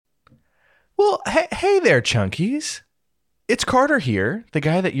Well, hey there, Chunkies. It's Carter here, the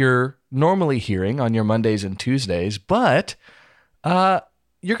guy that you're normally hearing on your Mondays and Tuesdays, but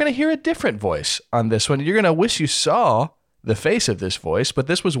you're going to hear a different voice on this one. You're going to wish you saw the face of this voice, but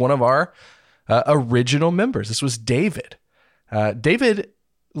this was one of our original members. This was David. David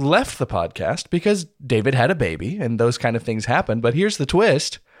left the podcast because David had a baby, and those kind of things happen, but here's the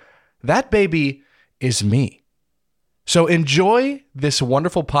twist. That baby is me. So enjoy this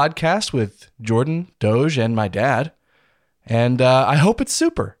wonderful podcast with Jordan, Doge, and my dad. And I hope it's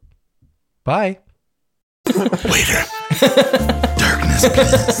super. Bye. Waiter. Darkness,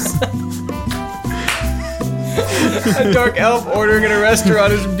 please. A dark elf ordering in a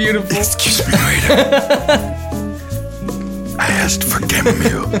restaurant is beautiful. Excuse me, waiter. I asked for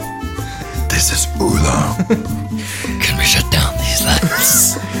chamomile. This is oolong. Can we shut down these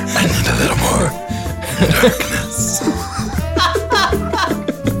lights? I need a little more darkness.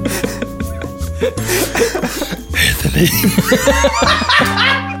 Anthony.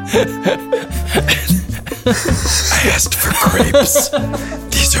 I asked for crepes.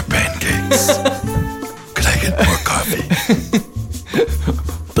 These are pancakes. Could I get more coffee?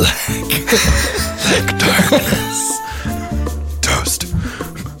 Like darkness. Toast.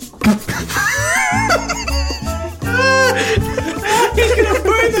 He's gonna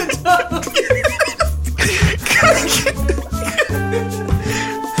burn the top.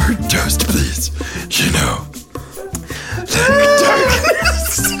 Burnt toast, please. You know. Like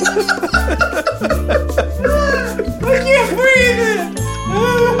darkness. I can't breathe it.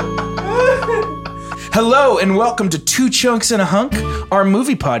 Hello and welcome to Two Chunks and a Hunk, our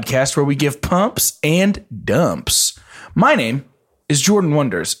movie podcast where we give pumps and dumps. My name is Jordan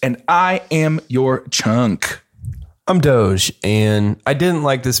Wonders and I am your chunk. I'm Doge, and I didn't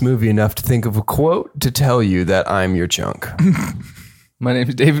like this movie enough to think of a quote to tell you that I'm your chunk. My name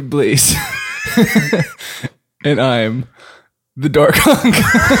is David Blease, and I'm the Dark Hunk.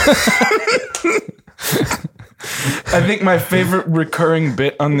 I think my favorite recurring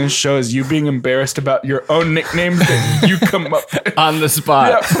bit on this show is you being embarrassed about your own nicknames that you come up with. On the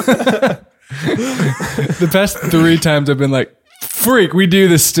spot. Yeah. The past 3 times I've been like, freak, we do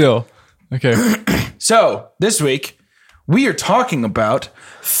this still. Okay. So, this week, we are talking about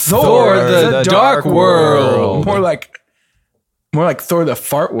Thor the Dark World. More like Thor the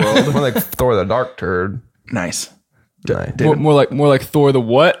Fart World. More like Thor the Dark Turd. Nice. Nice. More like Thor the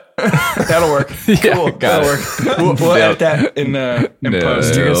what? That'll work. Yeah, Cool. got That'll it. work. We'll edit that in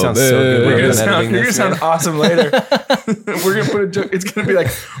post. You're gonna sound so good. You're when I'm editing gonna this, sound man. awesome later. We're gonna put a joke. It's gonna be like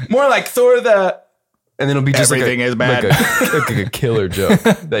more like Thor the. And then it'll be just Everything like is bad. like a killer joke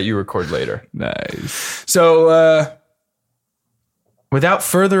that you record later. Nice. So, without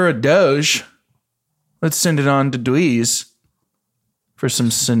further ado, let's send it on to Dweez for some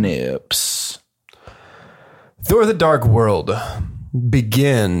snips. Thor the Dark World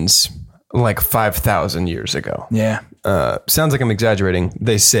begins like 5,000 years ago. Yeah. Sounds like I'm exaggerating.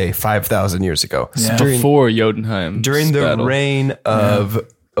 They say 5,000 years ago. Yeah. Before Jotunheim. During the reign of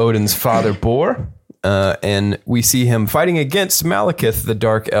Odin's father Bor, and we see him fighting against Malekith, the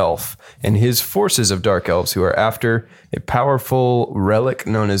Dark Elf, and his forces of Dark Elves who are after a powerful relic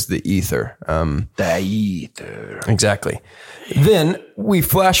known as the Ether. The Ether. Exactly. Then we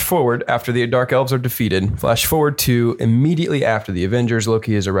flash forward after the Dark Elves are defeated. Flash forward to immediately after the Avengers.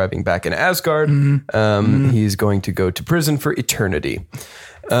 Loki is arriving back in Asgard. He's going to go to prison for eternity.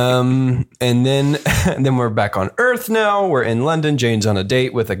 And then we're back on Earth now. We're in London. Jane's on a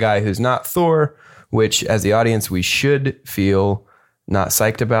date with a guy who's not Thor, which as the audience we should feel not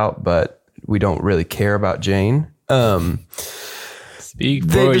psyched about, but we don't really care about Jane.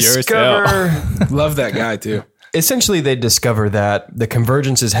 Speak for yourself. Love that guy too. Essentially, they discover that the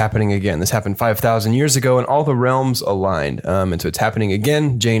convergence is happening again. This happened 5,000 years ago, and all the realms aligned. And so it's happening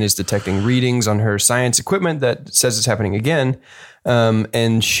again. Jane is detecting readings on her science equipment that says it's happening again.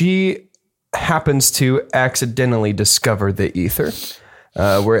 And she happens to accidentally discover the ether,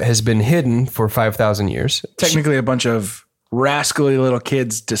 where it has been hidden for 5,000 years. Technically, a bunch of rascally little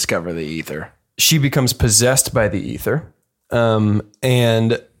kids discover the ether. She becomes possessed by the ether.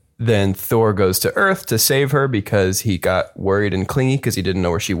 And then Thor goes to Earth to save her because he got worried and clingy because he didn't know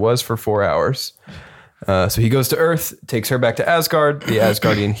where she was for 4 hours. So he goes to Earth, takes her back to Asgard. The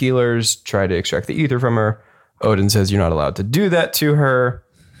Asgardian healers try to extract the ether from her. Odin says you're not allowed to do that to her.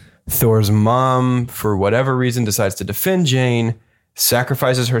 Thor's mom, for whatever reason, decides to defend Jane,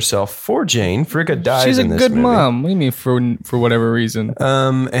 sacrifices herself for Jane. Frigga dies She's a in this good movie. mom. What do you mean for whatever reason?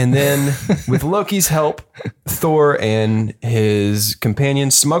 And then with Loki's help, Thor and his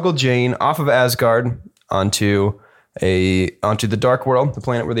companions smuggle Jane off of Asgard onto onto the Dark World, the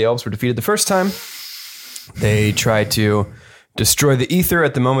planet where the elves were defeated the first time. They try to destroy the ether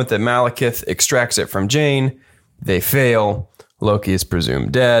at the moment that Malekith extracts it from Jane. They fail. Loki is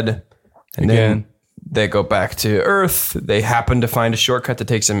presumed dead. And then they go back to Earth. They happen to find a shortcut that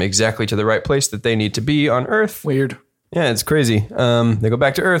takes them exactly to the right place that they need to be on Earth. Weird. Yeah, it's crazy. They go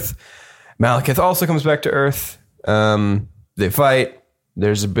back to Earth. Malekith also comes back to Earth. They fight.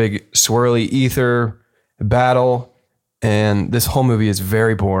 There's a big swirly ether battle. And this whole movie is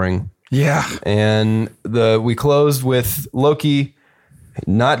very boring. Yeah. And we closed with Loki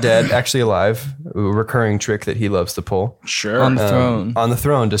not dead, actually alive. A recurring trick that he loves to pull. Sure. On the throne. On the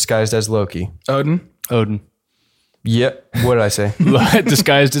throne, disguised as Loki. Odin. Yep. What did I say?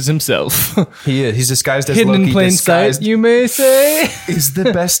 Disguised as himself. He is. He's disguised as Hidden Loki. in plain sight, disguised you may say. is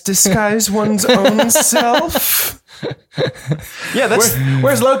the best disguise one's own self. Yeah, that's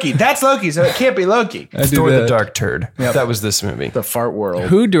Where's Loki? That's Loki, so it can't be Loki. I do Thor the that. Dark Turd. That was this movie. The fart world.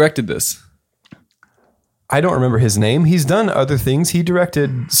 Who directed this? I don't remember his name. He's done other things. He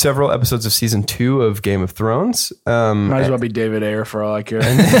directed several episodes of season 2 of Game of Thrones. Might as well be David Ayer for all I care.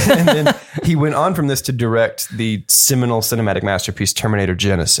 And then he went on from this to direct the seminal cinematic masterpiece Terminator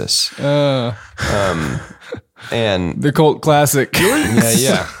Genesis. And The cult classic.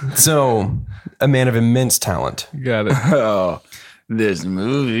 yeah. So a man of immense talent. Got it. Oh, this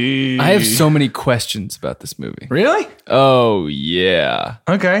movie. I have so many questions about this movie. Really? Oh, yeah.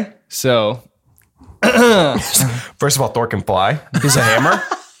 Okay. So, First of all, Thor can fly. He's a hammer.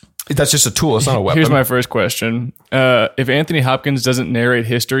 That's just a tool. It's not a weapon. here's my first question. If Anthony Hopkins doesn't narrate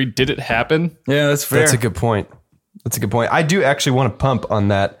history, did it happen? Yeah, that's fair. That's a good point. I do actually want to pump on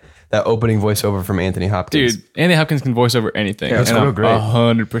that opening voiceover from Anthony Hopkins. Dude, Anthony Hopkins can voice over anything. it's and real I'm great.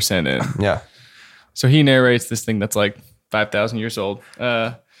 100% in. Yeah. So he narrates this thing that's like 5,000 years old.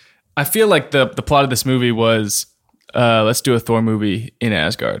 I feel like the plot of this movie was, let's do a Thor movie in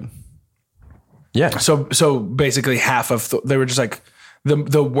Asgard. Yeah. So basically half of they were just like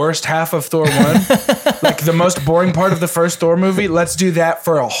the worst half of Thor 1, like the most boring part of the first Thor movie. Let's do that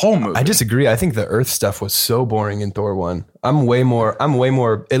for a whole movie. I disagree. I think the Earth stuff was so boring in Thor 1. I'm way more,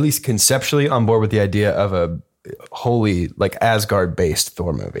 at least conceptually, on board with the idea of a wholly like Asgard based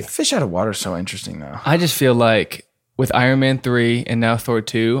Thor movie. Fish out of water is so interesting though. I just feel like with Iron Man 3 and now Thor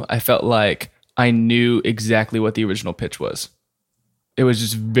 2, I felt like I knew exactly what the original pitch was. It was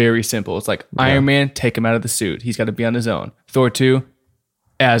just very simple. It's like Iron Man, take him out of the suit. He's got to be on his own. Thor 2,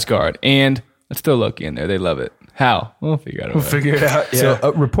 Asgard. And let's throw Loki in there. They love it. How? We'll figure out a way. Figure it out. Yeah. So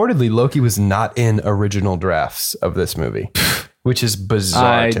reportedly, Loki was not in original drafts of this movie, which is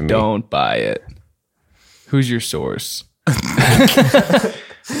bizarre I to me. don't buy it. Who's your source?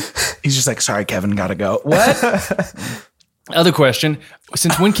 He's just like, sorry, Kevin, gotta go. What? Other question.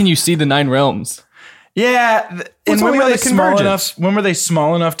 Since when can you see the 9 realms? Yeah. And when only were on they the small Convergence? enough? When were they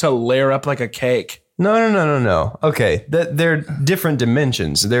small enough to layer up like a cake? No. Okay, they're different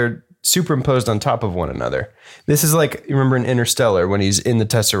dimensions. They're superimposed on top of one another. This is like, you remember in Interstellar when he's in the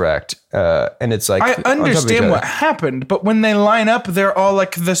Tesseract, and it's like I on top of each understand other. what happened, but when they line up, they're all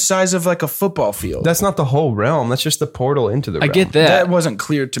like the size of like a football field. That's not the whole realm. That's just the portal into the realm. I get that. That wasn't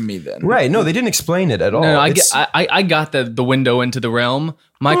clear to me then. Right. No, they didn't explain it at all. No, I It's- got the window into the realm.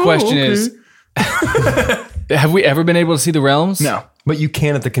 My question is, have we ever been able to see the realms? No. But you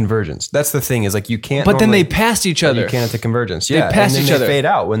can at the convergence. That's the thing, is like you can't. But then they normally- passed each other. You can at the convergence. Yeah. pass and then each they other. fade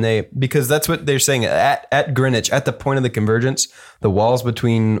out because that's what they're saying at Greenwich, at the point of the convergence, the walls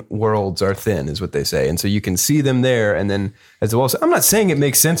between worlds are thin, is what they say. And so you can see them there. And then as the walls, I'm not saying it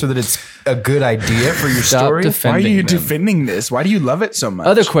makes sense or that it's a good idea for your Stop story. Why are defending you them. defending this? Why do you love it so much?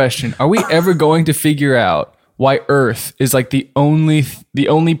 Other question: are we ever going to figure out why Earth is like the only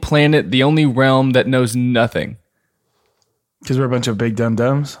planet, the only realm that knows nothing? Because we're a bunch of big dumb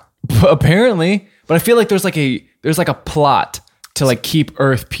dumbs. Apparently, but I feel like there's like a plot to like keep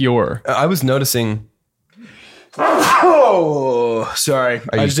Earth pure. I was noticing. Oh, sorry.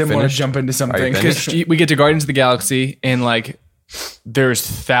 I you just didn't want to finished? jump into something. finished? Because we get to Guardians of the Galaxy and like there's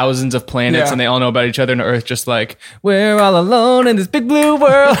thousands of planets Yeah. and they all know about each other, and Earth just like, we're all alone in this big blue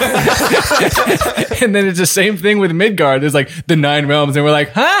world. And then it's the same thing with Midgard. There's like the 9 realms, and we're like,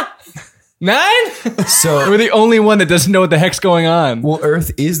 huh? 9? So We're the only one that doesn't know what the heck's going on. Well,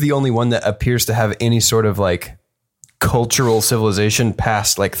 Earth is the only one that appears to have any sort of like cultural civilization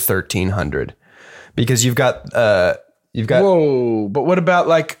past like 1300, because you've got Whoa, but what about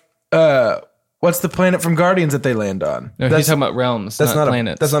like what's the planet from Guardians that they land on? No, he's talking about realms, that's not not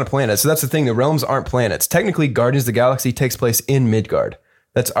planets. that's not a planet. So that's the thing. The realms aren't planets. Technically, Guardians of the Galaxy takes place in Midgard.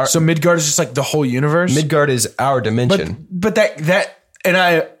 That's our So Midgard is just like the whole universe? Midgard is our dimension. But that and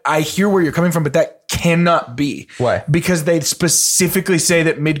I hear where you're coming from, but that cannot be. Why? Because they specifically say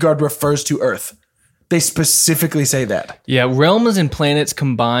that Midgard refers to Earth. They specifically say that. Yeah, realms and planets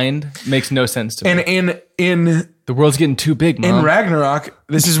combined makes no sense to me. And in The world's getting too big, Mom. in Ragnarok,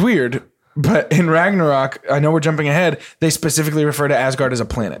 this is weird, but in Ragnarok, I know we're jumping ahead, they specifically refer to Asgard as a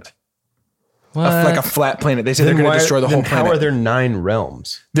planet. Like a flat planet. They say they're going to destroy the whole planet. How are there 9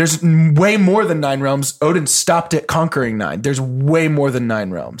 realms? There's way more than 9 realms. Odin stopped at conquering 9. There's way more than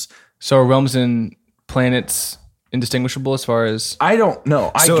 9 realms. So are realms and planets indistinguishable as far as... I don't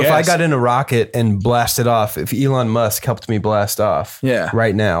know. I So guess. if I got in a rocket and blasted off, if Elon Musk helped me blast off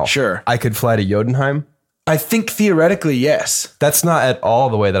right now, Sure. I could fly to Jotunheim? I think theoretically, yes. That's not at all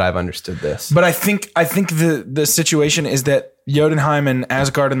the way that I've understood this. But I think the situation is that Jotunheim and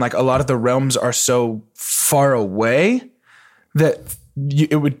Asgard and like a lot of the realms are so far away that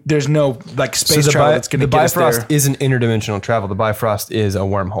there's no like space travel that's going to the get us there. Bifrost isn't interdimensional travel. The Bifrost is a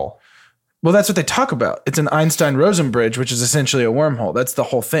wormhole. Well, that's what they talk about. It's an Einstein-Rosen bridge, which is essentially a wormhole. That's the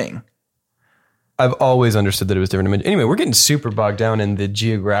whole thing. I've always understood that it was different dimension. Anyway, we're getting super bogged down in the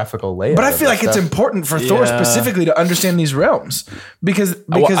geographical layout. But I of feel this like it's stuff. important for Thor specifically to understand these realms because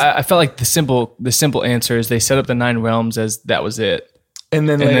I felt like the simple answer is they set up the 9 realms as that was it. and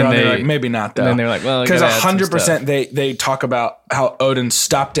then later on they're like maybe not though. And then they're like, well, because gotta add some 100% they talk about how Odin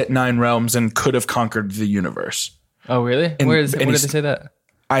stopped at 9 realms and could have conquered the universe. Oh, really? Where did they say that?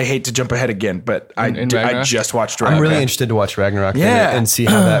 I hate to jump ahead again, but I Ragnarok? just watched I'm Ragnarok. really interested to watch Ragnarok Yeah. and see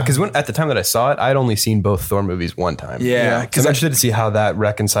how that, because at the time that I saw it, I'd only seen both Thor movies one time. Yeah, because I'm interested to see how that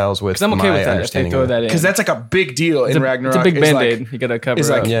reconciles with I'm okay my with that if they understanding throw of it. that in. because that's like a big deal in Ragnarok. It's a big It's band-aid. like- You got to cover It's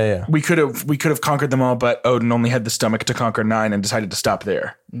it like up. Yeah. we could have conquered them all, but Odin only had the stomach to conquer 9 and decided to stop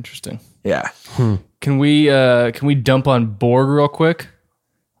there. Interesting. Yeah, Can we dump on Borg real quick?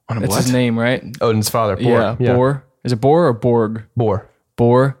 on a That's what? his name, right? Odin's father, Bor. Yeah, Bor. Is it Bor or Borg? Bor.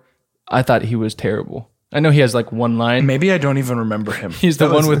 Bor. I thought he was terrible. I know he has like one line. Maybe I don't even remember him. He's the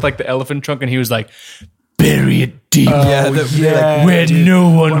one with like the elephant trunk, and he was like, "Bury it deep, yeah, where no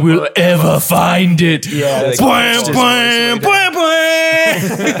one will ever find it." Yeah, that's Bwam, just bwam, bwam, bwam.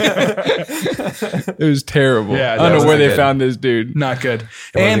 It was terrible. Yeah, I that don't know was where they good. found this dude. Not good.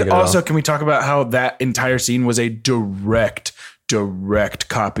 wasn't And good at also, all. can we talk about how that entire scene was a direct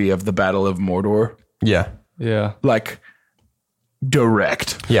copy of the Battle of Mordor? Yeah. Yeah. Like,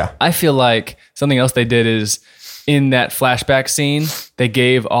 direct. Yeah. I feel like something else they did is in that flashback scene, they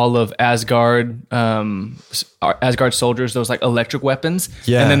gave all of Asgard soldiers those like electric weapons.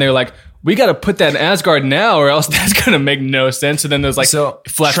 Yeah. And then they're like, we got to put that in Asgard now or else that's going to make no sense. So then there's like So,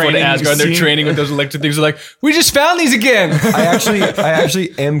 flash forward to training Asgard. They're scene. training with those electric things. They're like, we just found these again. I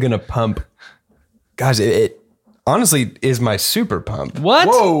actually am gonna pump. Guys, it honestly is my super pump. What?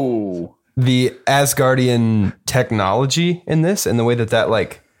 Whoa. The Asgardian technology in this, and the way that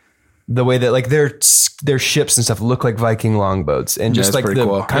their ships and stuff look like Viking longboats, and just that's like pretty the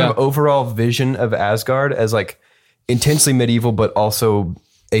cool. kind of overall vision of Asgard as like intensely medieval, but also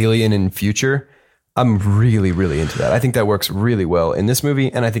alien in future. I'm really, really into that. I think that works really well in this movie,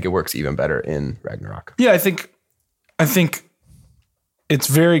 and I think it works even better in Ragnarok. Yeah, I think it's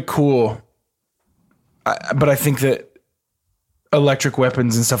very cool. But I think that electric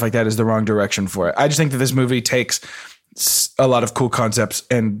weapons and stuff like that is the wrong direction for it. I just think that this movie takes a lot of cool concepts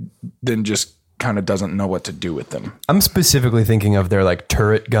and then just kind of doesn't know what to do with them. I'm specifically thinking of their like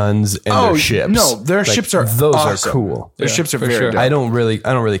turret guns and their ships. No, their Like, ships are those awesome. are cool. Their ships are for very sure. dope. I don't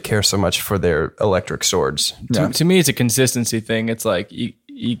really care so much for their electric swords. To me, it's a consistency thing. It's like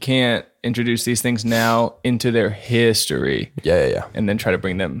you can't introduce these things now into their history Yeah. and then try to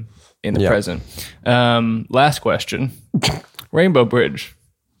bring them in the Yeah. present. Last question. Rainbow Bridge.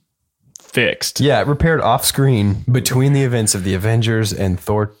 Fixed. Yeah, repaired off screen between the events of the Avengers and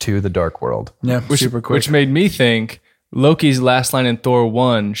Thor 2 The Dark World. Yeah, super quick. Which made me think Loki's last line in Thor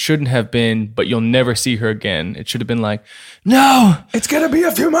 1 shouldn't have been, but you'll never see her again. It should have been like, no, It's gonna be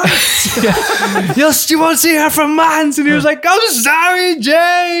a few months. you won't see her for months. And he was like, I'm sorry,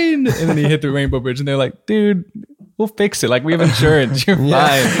 Jane. And then he hit the Rainbow Bridge and they're like, dude, we'll fix it. Like, we have insurance. You're fine.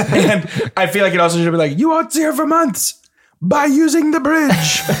 And I feel like it also should be like, you won't see her for months by using the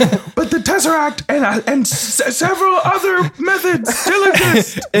bridge, but the Tesseract and several other methods still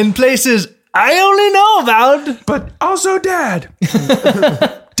exist. In places I only know about. But also Dad.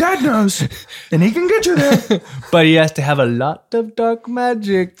 Dad knows, and he can get you there. But he has to have a lot of dark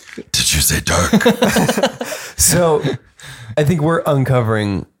magic. Did you say dark? So I think we're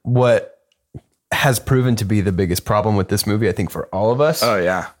uncovering what has proven to be the biggest problem with this movie, I think, for all of us. Oh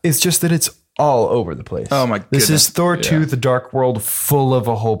yeah. It's just that it's all over the place. Oh, my This goodness. is Thor 2, The Dark World, full of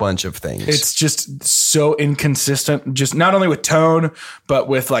a whole bunch of things. It's just so inconsistent, just not only with tone, but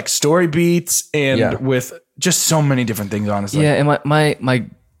with like story beats and Yeah. with just so many different things, honestly. Yeah, and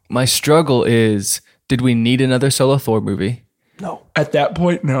my struggle is, did we need another solo Thor movie? At that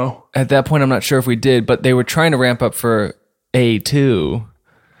point, no. At that point, I'm not sure if we did, but they were trying to ramp up for A2.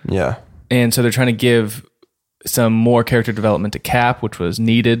 yeah. And so they're trying to give some more character development to Cap, which was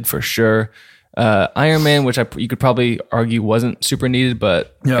needed for sure. Iron Man, which you could probably argue wasn't super needed,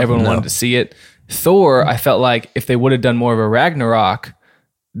 but everyone wanted to see it. Thor, I felt like if they would have done more of a Ragnarok,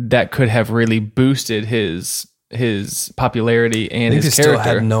 that could have really boosted his popularity and I think his they still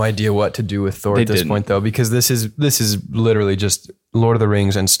character. had no idea what to do with Thor They at this didn't. point, though, because this is literally just Lord of the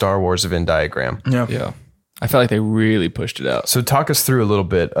Rings and Star Wars Venn diagram. Yeah. Yeah, I felt like they really pushed it out. So talk us through a little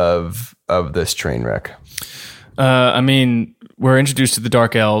bit of this train wreck. I mean, we're introduced to the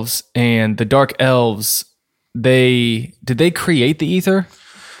Dark Elves, and the Dark Elves, did they create the ether?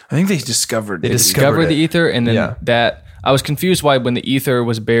 I think they discovered it. Discovered the ether, and then Yeah. that I was confused why when the ether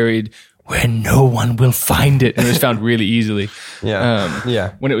was buried, where no one will find it, and it was found really easily. Yeah.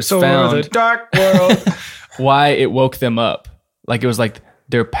 Yeah. When it was For found, the dark world. why it woke them up? Like it was like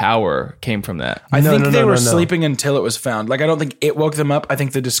their power came from that. I think they were no. sleeping until it was found. Like, I don't think it woke them up. I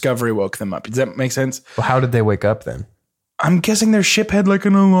think the discovery woke them up. Does that make sense? Well, how did they wake up then? I'm guessing their ship had like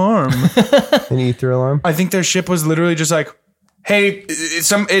an alarm. An ether alarm? I think their ship was literally just like, hey,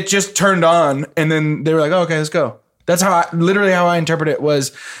 it just turned on. And then they were like, oh, okay, let's go. That's literally how I interpret it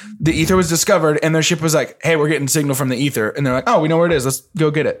was the ether was discovered and their ship was like, hey, we're getting signal from the ether. And they're like, oh, we know where it is. Let's go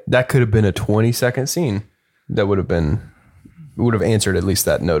get it. That could have been a 20-second scene. That would have answered at least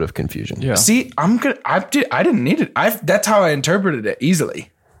that note of confusion. Yeah, See, I didn't need it. That's how I interpreted it easily.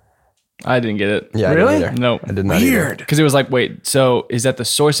 I didn't get it. Yeah, Really? I didn't either. No. I did not either. Weird. Because it was like, wait, so is that the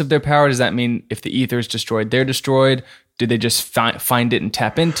source of their power? Does that mean if the ether is destroyed, they're destroyed? Did they just find it and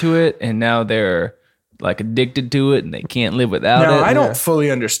tap into it, and now they're like addicted to it and they can't live without Now, it? I don't fully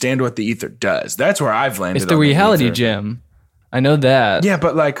understand what the ether does. That's where I've landed. It's the on reality ether. gem. I know that. Yeah,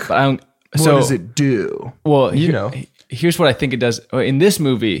 but like, But I don't. what So does it do? well, know. here's what I think it does. In this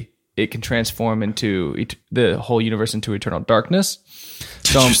movie, it can transform into the whole universe into eternal darkness.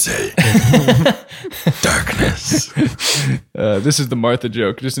 Did you say darkness? This is the Martha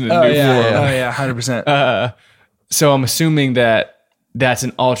joke, just in a Oh new yeah, form. oh yeah, 100%. So I'm assuming that that's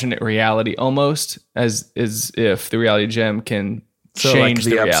an alternate reality, almost as if the reality gem can So change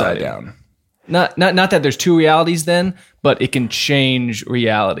like the upside reality. down. Not that there's two realities then, but it can change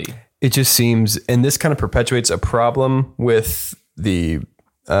reality. It just seems, and this kind of perpetuates a problem with the,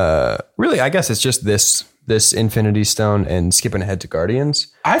 really, I guess it's just this Infinity Stone and skipping ahead to Guardians.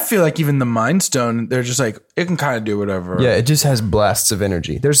 I feel like even the Mind Stone, they're just like, it can kind of do whatever. Yeah, it just has blasts of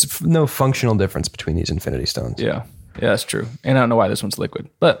energy. There's no functional difference between these Infinity Stones. Yeah, that's true. And I don't know why this one's liquid,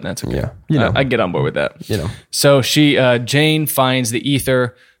 but that's okay. Yeah, you know. I get on board with that. You know. So Jane finds the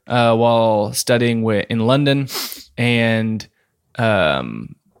ether while studying in London, and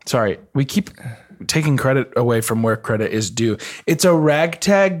Sorry, we keep taking credit away from where credit is due. It's a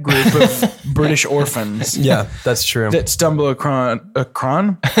ragtag group of British orphans Yeah, that's true. that stumble across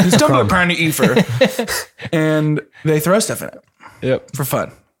the ether, and they throw stuff in it yep. for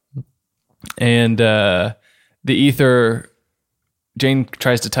fun. And the ether, Jane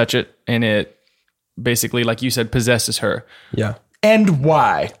tries to touch it, and it basically, like you said, possesses her. Yeah. And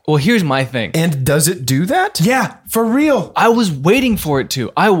why? Well, here's my thing. And does it do that? Yeah, for real. I was waiting for it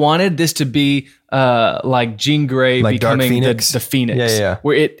to. I wanted this to be like Jean Grey Like Dark becoming Phoenix? the Phoenix. Yeah.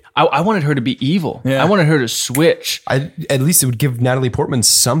 Where I wanted her to be evil. Yeah. I wanted her to switch. At least it would give Natalie Portman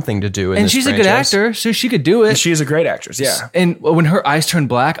something to do in And this she's a good franchise. actor, so she could do it. She is a great actress. Yeah. And when her eyes turned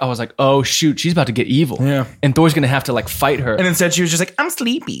black, I was like, "Oh shoot, she's about to get evil." Yeah. And Thor's gonna have to like fight her. And instead, she was just like, I'm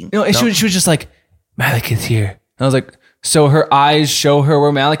sleepy. And she was just like, "Malekith's here." And I was like, "So her eyes show her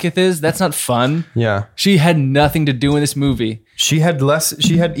where Malekith is? That's not fun." Yeah. She had nothing to do in this movie. She had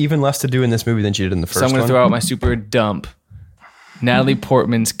even less to do in this movie than she did in the first So I'm going one. to throw out my super dump. Natalie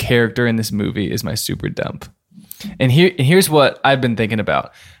Portman's character in this movie is my super dump. And here's what I've been thinking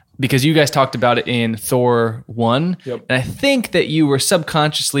about. Because you guys talked about it in Thor 1. Yep. And I think that you were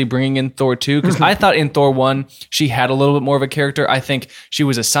subconsciously bringing in Thor 2. Because I thought in Thor 1, she had a little bit more of a character. I think she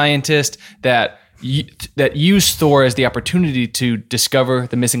was a scientist that used Thor as the opportunity to discover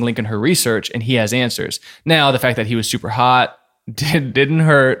the missing link in her research. And he has answers. Now, the fact that he was super hot didn't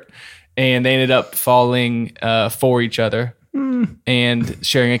hurt. And they ended up falling for each other. And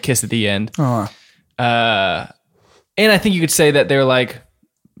sharing a kiss at the end. And I think you could say that they're like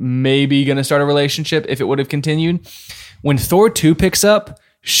maybe going to start a relationship if it would have continued. When Thor 2 picks up,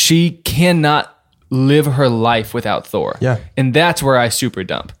 she cannot live her life without Thor. Yeah. And that's where I super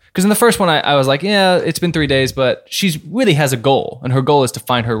dump. Because in the first one, I was like, yeah, it's been 3 days, but she really has a goal. And her goal is to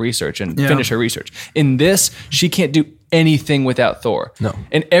find her research and finish her research. In this, she can't do anything without Thor. No.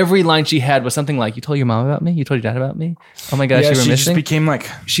 And every line she had was something like, you told your mom about me? You told your dad about me? Oh my gosh, Yeah, you were she missing? just became like,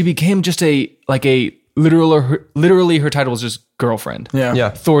 She became just literally her title was just girlfriend. yeah. Yeah.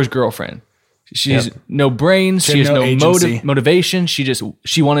 Thor's girlfriend. She's no brains. She had has no no agency. motivation.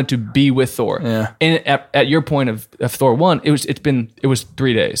 She wanted to be with Thor. Yeah. And at your point of Thor 1, it was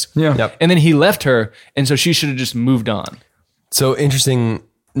 3 days. Yeah. Yep. And then he left her, and so she should have just moved on. So interesting.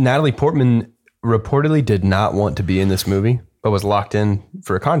 Natalie Portman reportedly did not want to be in this movie, but was locked in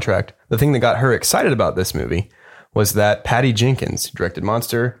for a contract. The thing that got her excited about this movie was that Patty Jenkins, who directed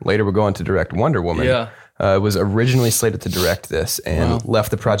Monster, later would go on to direct Wonder Woman, Yeah. was originally slated to direct this and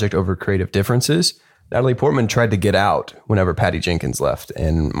left the project over creative differences. Natalie Portman tried to get out whenever Patty Jenkins left,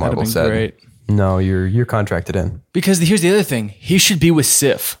 and Marvel been said, great. "No, you're contracted in." Because here's the other thing. He should be with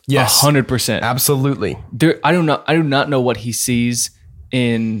Sif. Yes. 100%. Absolutely. I do not know what he sees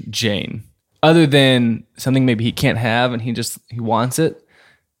in Jane, other than something maybe he can't have and he wants it.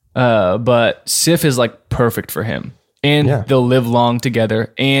 But Sif is like perfect for him, and Yeah. they'll live long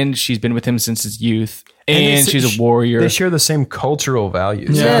together. And she's been with him since his youth, and she's a warrior. They share the same cultural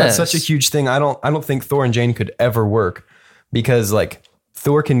values. Yes. That's such a huge thing. I don't think Thor and Jane could ever work, because like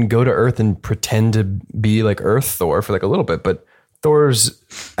Thor can go to Earth and pretend to be like Earth Thor for like a little bit, but Thor's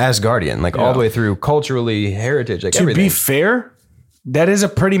Asgardian, like all the way through, culturally, heritage, like To everything. be fair, that is a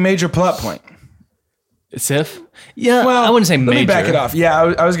pretty major plot point. Sif, yeah. Well, I wouldn't say major. Let me back it off. Yeah,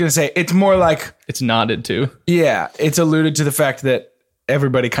 I was going to say it's more like, It's nodded to. yeah, it's alluded to the fact that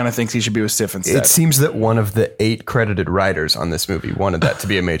everybody kind of thinks he should be with Sif instead. It seems that one of the 8 credited writers on this movie wanted that to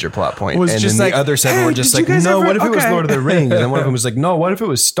be a major plot point. Was and just then like, the other 7 "Hey, were just did you like, guys no, ever-" what if it was Okay. Lord of the Rings? And then one of them was like, no, what if it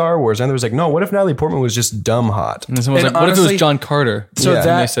was Star Wars? And there was like, no, what if Natalie Portman was just dumb hot? And someone was And like, "What if it honestly- was John Carter?" So and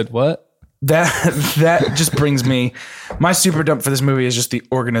that- they said, "What?" that just brings me, my super dump for this movie is just the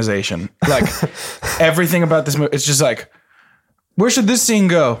organization. Like everything about this movie, it's just like, where should this scene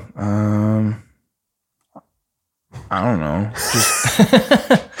go? I don't know.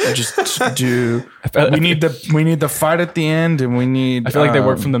 Just do. We need the fight at the end, and we need. I feel like they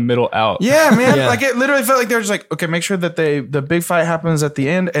work from the middle out. Yeah, man. Like it literally felt like they were just like, okay, make sure that the big fight happens at the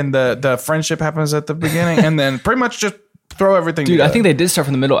end, and the friendship happens at the beginning, and then pretty much just throw everything. Dude, together. I think they did start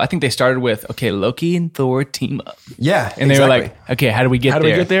from the middle. I think they started with, okay, Loki and Thor team up. Yeah. And they were like, okay, how do we get how do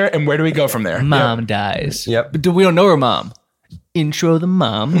there? we get there, and where do we go from there? Mom dies. Yep. But we don't know her mom. Intro the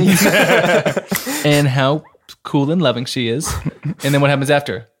mom. And how cool and loving she is. And then what happens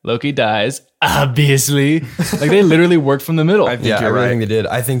after? Loki dies, obviously. Like they literally worked from the middle. I think Yeah, I you're really right. think they did.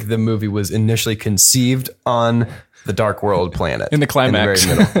 I think the movie was initially conceived on the Dark World planet. In the climax. In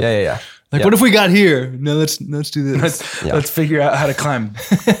the very middle. Yeah. Like, what if we got here? No, let's do this. Let's figure out how to climb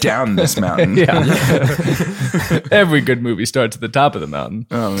down this mountain. Every good movie starts at the top of the mountain.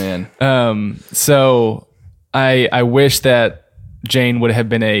 Oh man. So I wish that Jane would have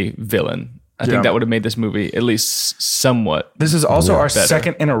been a villain. I think that would have made this movie at least somewhat. This is also our better.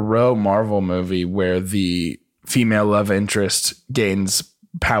 second in a row Marvel movie where the female love interest gains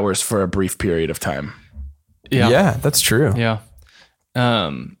powers for a brief period of time. Yeah, that's true. Yeah.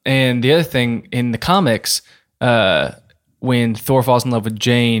 And the other thing in the comics, when Thor falls in love with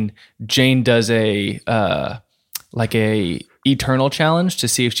Jane, Jane does a eternal challenge to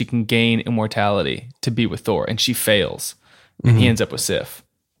see if she can gain immortality to be with Thor, and she fails, and he ends up with Sif.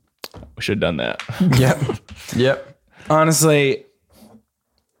 We should have done that. Yep. Honestly,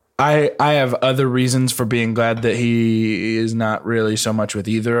 I have other reasons for being glad that he is not really so much with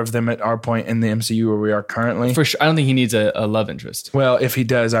either of them at our point in the MCU where we are currently. For sure, I don't think he needs a love interest. Well, if he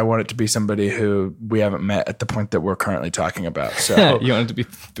does, I want it to be somebody who we haven't met at the point that we're currently talking about. So You want it to be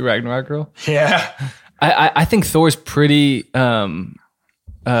the Ragnarok girl? yeah. I think Thor's pretty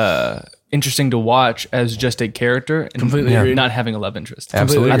interesting to watch as just a character and Completely agreed. not having a love interest.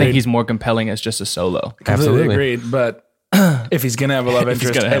 Absolutely I think agreed. he's more compelling as just a solo. Completely Absolutely. agreed. But if he's gonna have a love If he's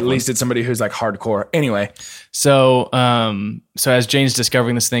interest, gonna have at one. least it's somebody who's like hardcore. Anyway, So as Jane's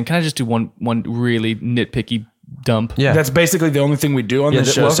discovering this thing, can I just do one really nitpicky dump? Yeah. that's basically the only thing we do on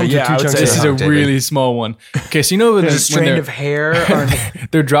this show. So welcome to yeah, Two I would Chunks say of This is Hot, a David. really small one. Okay, so you know when there's a they're, strand when of hair. On,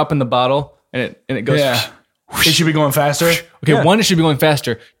 they're dropping the bottle and it goes. yeah, it should be going faster. Okay, one, it should be going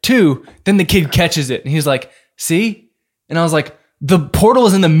faster. 2, then the kid catches it and he's like, "See?" And I was like, the portal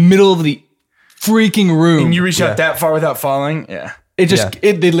is in the middle of the freaking room. And you reach out that far without falling. Yeah. It just,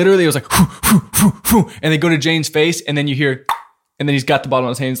 they literally, it was like, "Whoo, whoo, whoo, whoo," and they go to Jane's face, and then you hear, and then he's got the bottle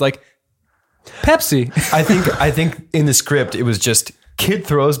in his hand. He's like, Pepsi. I think in the script it was just Kid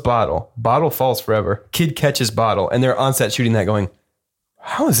throws bottle. Bottle falls forever. Kid catches bottle. And they're on set shooting that going,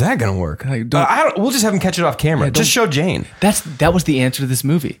 how is that going to work? Like, We'll just have him catch it off camera. Just show Jane. that was the answer to this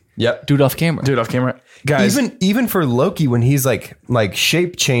movie. Yep. Do it off camera. Do it off camera. Guys, Even for Loki, when he's like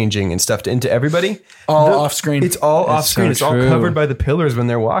shape changing and stuff into everybody, all off screen. it's all off screen. so It's all true. covered by the pillars when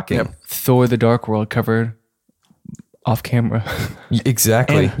they're walking. Thor: The Dark World covered off camera.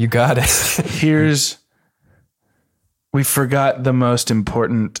 Exactly. You got it. We forgot the most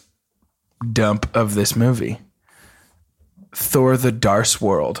important dump of this movie. Thor: The Dark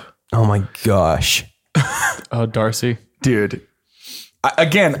World. Oh my gosh. Oh, Darcy. Dude. I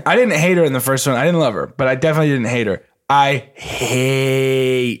didn't hate her in the first one. I didn't love her, but I definitely didn't hate her. I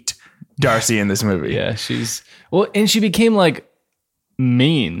hate Darcy in this movie. Yeah, and she became like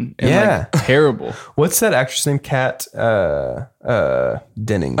mean and like terrible. What's that actress name? Kat Dennings.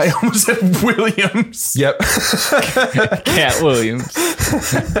 I almost said Williams. Yep. Cat Williams.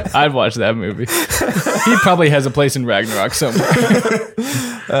 I'd watch that movie. He probably has a place in Ragnarok somewhere.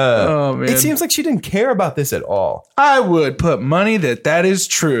 Oh man. It seems like she didn't care about this at all. I would put money that is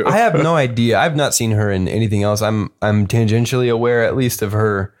true. I have no idea. I've not seen her in anything else. I'm tangentially aware at least of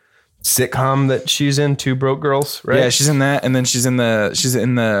her sitcom that she's in, Two Broke Girls, right? Yeah, she's in that, and then she's in the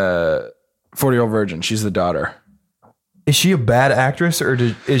 40-Year-Old Virgin. She's the daughter. Is she a bad actress or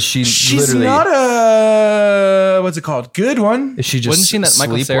is she She's literally not a what's it called? Good one. Is she just Wasn't she in that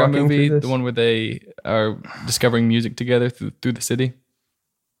Michael Cera sleepwalking movie, through the this? one where they are discovering music together through the city?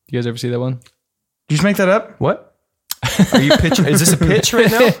 You guys ever see that one? Did you just make that up? What? Are you pitching? Is this a pitch right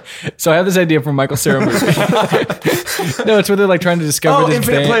now? So I have this idea for a Michael Cera movie. No, it's where they're like trying to discover this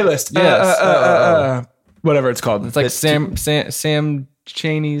Infinite band. Playlist. Yes. Whatever it's called. It's like Sam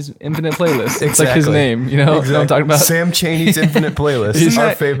Chaney's Infinite Playlist. It's like his name, you know what I'm talking about? Sam Chaney's Infinite Playlist. Isn't Our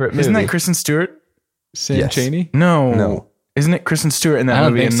that- favorite movie. Isn't that Kristen Stewart? Sam Yes. Chaney? No. Isn't it Kristen Stewart in that I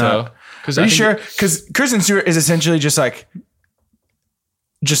don't movie? think so. Are you sure? Because Kristen Stewart is essentially just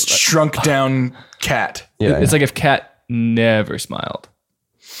shrunk down cat. Yeah. It's like if Kat never smiled.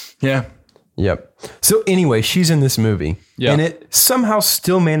 Yeah. Yep. So anyway, she's in this movie. Yeah. And it somehow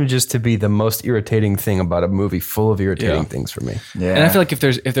still manages to be the most irritating thing about a movie full of irritating Yeah. things for me. Yeah. And I feel like if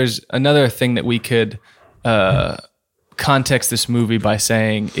there's another thing that we could context this movie by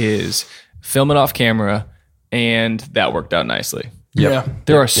saying is film it off camera, and that worked out nicely. Yeah.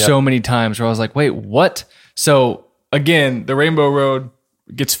 There are so many times where I was like, wait, what? So again, the Rainbow Road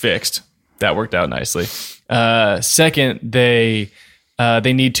gets fixed. That worked out nicely. Second, they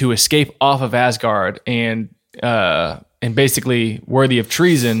need to escape off of Asgard, and basically, worthy of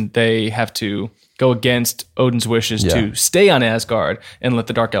treason, they have to go against Odin's wishes to stay on Asgard and let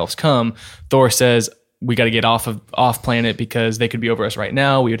the Dark Elves come. Thor says, we got to get off planet because they could be over us right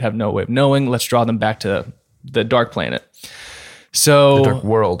now. We would have no way of knowing. Let's draw them back to the Dark Planet. So Dark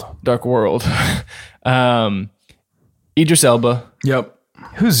World. Dark World. Idris Elba, Yep.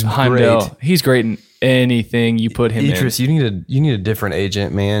 Who's Heimdall. great. He's great in anything you put him Idris, you need a different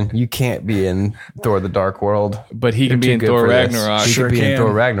agent, man. You can't be in Thor: The Dark World. in. But he can be Too in good Thor for this. Ragnarok. He Sure could be in can.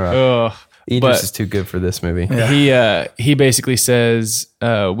 Thor Ragnarok. Ugh. Idris But is too good for this movie. he basically says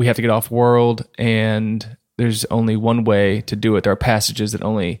we have to get off world, and there's only one way to do it. There are passages that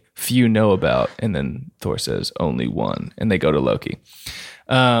only few know about, and then Thor says only one, and they go to Loki.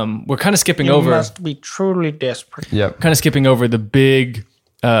 We're kind of skipping over. must be truly desperate. Yep. Kind of skipping over the big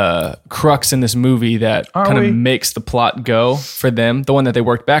crux in this movie that kind of makes the plot go for them, the one that they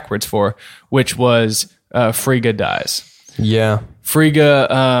worked backwards for, which was Frigga dies. Yeah.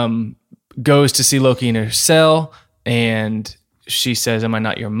 Frigga goes to see Loki in her cell, and she says, am I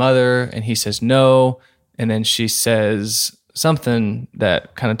not your mother? And he says no. And then she says something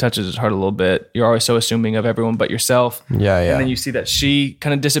that kind of touches his heart a little bit. You're always so assuming of everyone but yourself. Yeah. And then you see that she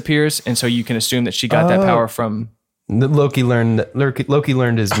kind of disappears, and so you can assume that she got that power from Loki learned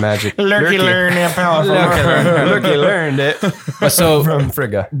his magic. Lurky learn that power from Loki learned it so from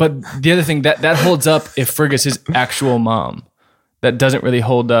Frigga. But the other thing that holds up if Frigga's his actual mom. That doesn't really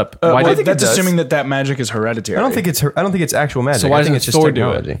hold up. That's assuming that magic is hereditary. I don't think it's actual magic. So why I think doesn't it's just Thor do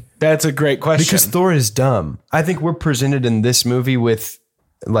it? technology. That's a great question. Because Thor is dumb. I think we're presented in this movie with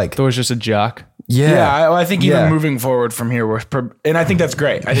like Thor's just a jock. I think even Yeah. moving forward from here, and I think that's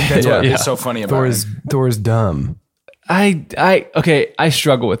great. I think that's what is so funny about it. Thor is dumb. I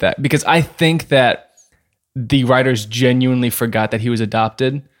struggle with that because I think that the writers genuinely forgot that he was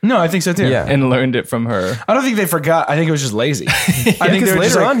adopted No, I think so too. Yeah. and learned it from her. I don't think they forgot. I think it was just lazy. I think Because they were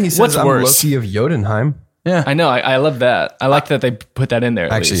just later like, on he says, what's "I'm worse?" Loki of Jotunheim." I know. I love that. I like that they put that in there.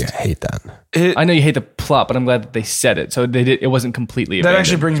 At Actually, least. I hate that. I know you hate the plot, but I'm glad that they said it. So it wasn't completely That abandoned.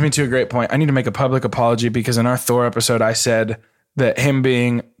 actually brings me to a great point. I need to make a public apology because in our Thor episode, I said that him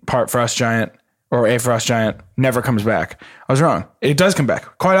being part frost giant or a frost giant never comes back. I was wrong. It does come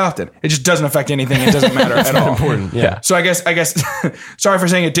back quite often. It just doesn't affect anything. It doesn't matter at all. Important. Yeah. So I guess, sorry for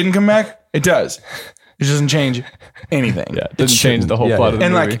saying it didn't come back. It does. It doesn't change anything. Yeah, it doesn't change the whole plot of the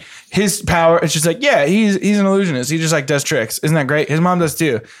And movie. like his power, it's just like, yeah, he's an illusionist. He just like does tricks. Isn't that great? His mom does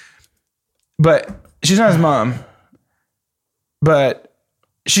too. But she's not his mom. But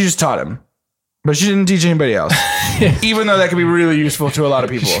she just taught him. But she didn't teach anybody else. Even though that could be really useful to a lot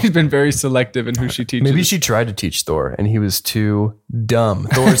of people. She's been very selective in who she teaches. Maybe she tried to teach Thor and he was too dumb.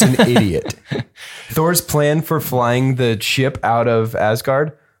 Thor's an idiot. Thor's plan for flying the ship out of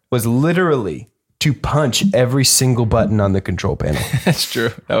Asgard was literally to punch every single button on the control panel. That's true.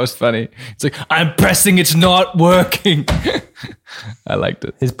 That was funny. It's like, I'm pressing, it's not working. I liked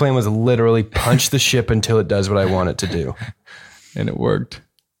it. His plan was literally punch the ship until it does what I want it to do. And it worked.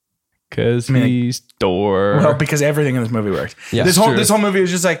 Because he's Thor. Well, because everything in this movie worked. Yeah, this true. whole movie was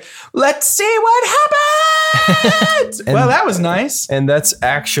just like, let's see what happens. Well, that was nice. And that's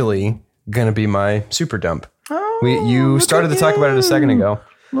actually going to be my super dump. You started to talk about it a second ago.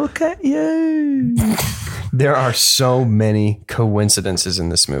 Look at you. There are so many coincidences in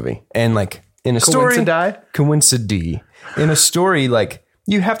this movie. And like in a story, coincidi. In a story, like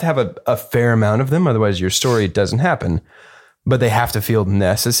you have to have a fair amount of them. Otherwise your story doesn't happen. But they have to feel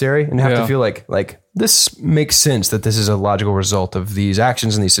necessary and have to feel like this makes sense that this is a logical result of these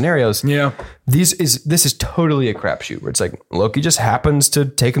actions and these scenarios. Yeah. This is totally a crapshoot where it's like Loki just happens to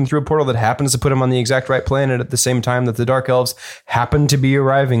take him through a portal that happens to put him on the exact right planet at the same time that the Dark Elves happen to be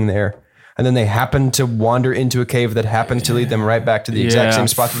arriving there. And then they happen to wander into a cave that happens to lead them right back to the exact same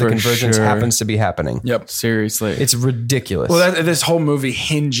spot that the for convergence sure. happens to be happening. Yep. Seriously. It's ridiculous. Well, this whole movie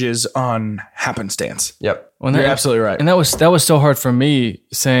hinges on happenstance. Yep. Well, You're absolutely right. And that was so hard for me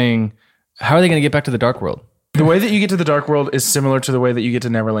saying, how are they going to get back to the Dark World? The way that you get to the Dark World is similar to the way that you get to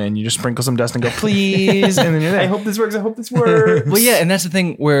Neverland. You just sprinkle some dust and go, please, and then you're there. I hope this works. I hope this works. Well, yeah, and that's the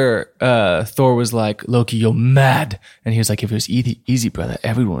thing where Thor was like, Loki, you're mad. And he was like, if it was easy, brother,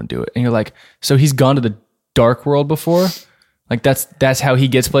 everyone would do it. And you're like, so he's gone to the Dark World before? Like that's how he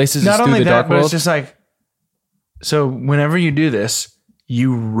gets places, Not is through only the that, Dark but World? it's just like, so whenever you do this,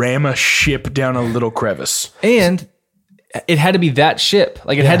 you ram a ship down a little crevice. And it had to be that ship.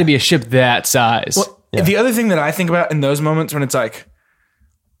 Like it had to be a ship that size. Well, the other thing that I think about in those moments when it's like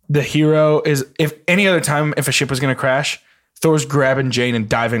the hero is, if any other time, if a ship was going to crash, Thor's grabbing Jane and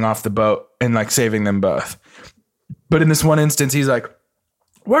diving off the boat and like saving them both. But in this one instance, he's like,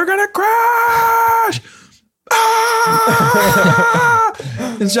 we're going to crash. Ah!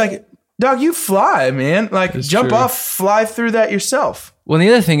 It's like, dog, you fly, man. Like jump true. off, fly through that yourself. Well, the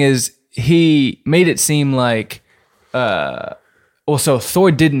other thing is he made it seem like, so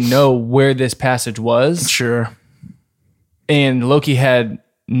Thor didn't know where this passage was, Sure. and Loki had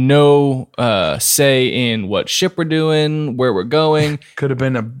no say in what ship we're doing, where we're going. Could have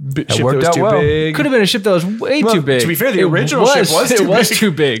been a ship that worked was out too well. big. Could have been a ship that was way Well, too big. to be fair, the original ship was too big.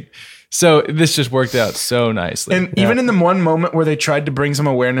 too big. So this just worked out so nicely. And even in the one moment where they tried to bring some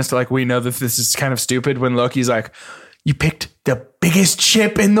awareness to like, we know that this is kind of stupid, when Loki's like, you picked the biggest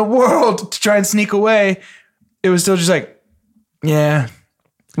ship in the world to try and sneak away. It was still just like, yeah,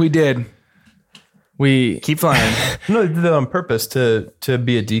 we did. we Keep flying. No, they did that on purpose to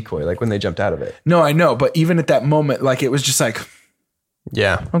be a decoy, like when they jumped out of it. No, I know. But even at that moment, like it was just like,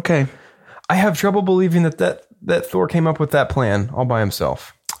 Yeah. okay. I have trouble believing that Thor came up with that plan all by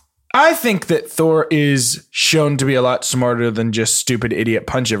himself. I think that Thor is shown to be a lot smarter than just stupid idiot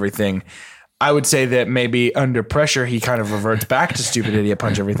punch everything. I would say that maybe under pressure, he kind of reverts back to stupid idiot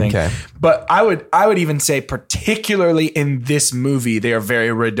punch everything. Okay. But I would even say, particularly in this movie, they are very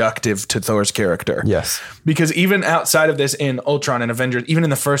reductive to Thor's character. Yes. Because even outside of this, in Ultron and Avengers, even in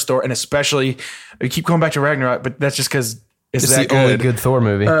the first Thor, and especially, we keep going back to Ragnarok, but that's just because it's It's that the only good Thor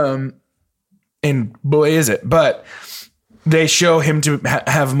movie. And boy, is it. But they show him to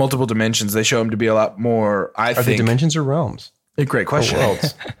have multiple dimensions. They show him to be a lot more, I Are they think. dimensions or realms? A great question.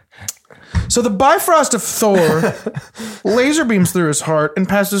 Worlds. So the Bifrost of Thor laser beams through his heart and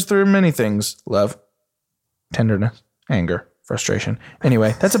passes through many things. Love, tenderness, anger, frustration.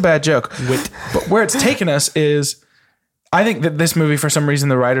 Anyway, that's a bad joke. But where it's taken us is, I think that this movie, for some reason,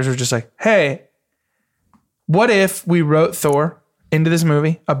 the writers were just like, hey, what if we wrote Thor into this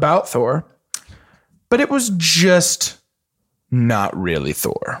movie about Thor, but it was just not really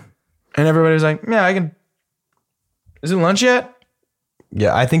Thor? And everybody was like, yeah, I can. Is it lunch yet?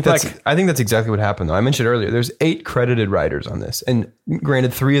 Yeah, I think that's Like- I think that's exactly what happened though. I mentioned earlier, there's 8 credited writers on this. And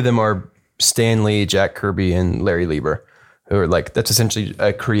granted, 3 of them are Stan Lee, Jack Kirby, and Larry Lieber, who are like, that's essentially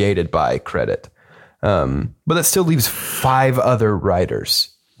a created by credit. But that still leaves 5 other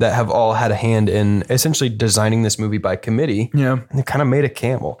writers that have all had a hand in essentially designing this movie by committee. Yeah. And they kind of made a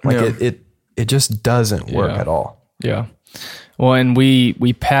camel. Like it just doesn't work at all. Yeah. Well, and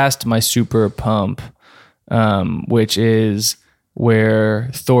we passed my super pump, which is where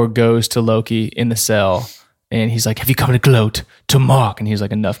Thor goes to Loki in the cell and he's like, have you come to gloat, to mock? And he's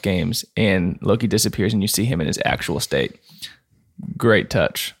like, enough games. And Loki disappears and you see him in his actual state. Great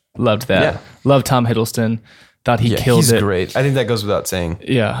touch. Loved that. Yeah. Loved Tom Hiddleston. Thought he killed he's it. great. I think that goes without saying.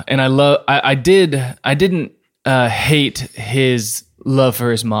 Yeah. And I didn't hate his love for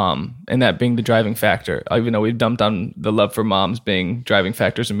his mom and that being the driving factor, even though we've dumped on the love for moms being driving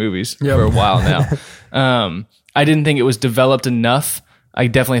factors in movies for a while now. I didn't think it was developed enough. I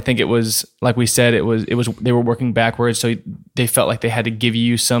definitely think it was, like we said, it was they were working backwards, so they felt like they had to give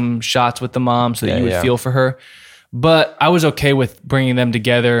you some shots with the mom so that you would feel for her. But I was okay with bringing them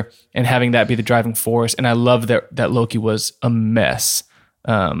together and having that be the driving force. And I love that Loki was a mess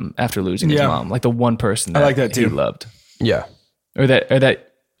after losing his mom, like the one person that, I like that too. he loved, Yeah. or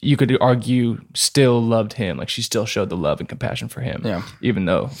that you could argue still loved him. Like she still showed the love and compassion for him. Yeah. Even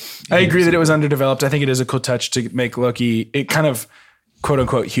though I agree that it was underdeveloped. I think it is a cool touch to make Loki, it kind of quote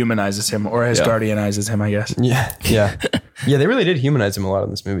unquote humanizes him or Asgardianizes him, I guess. Yeah. Yeah. Yeah, they really did humanize him a lot in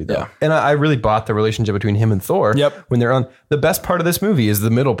this movie, though. Yeah. And I really bought the relationship between him and Thor. Yep. When they're on, the best part of this movie is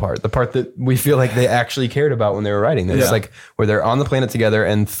the middle part, the part that we feel like they actually cared about when they were writing this. Yeah. Like where they're on the planet together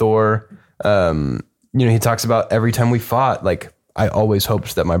and Thor, he talks about every time we fought, like, I always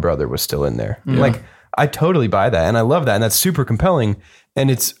hoped that my brother was still in there. Like, I totally buy that. And I love that. And that's super compelling. And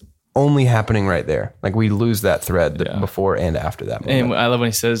it's only happening right there. Like we lose that thread before and after that moment. And I love when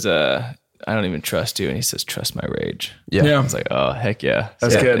he says, I don't even trust you. And he says, trust my rage. Yeah. I was like, oh, heck yeah.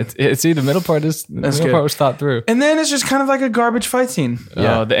 That's good. It's the middle part is, the middle good. part was thought through. And then it's just kind of like a garbage fight scene.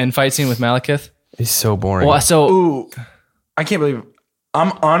 Oh, the end fight scene with Malekith. It's so boring. Well, so Ooh, I can't believe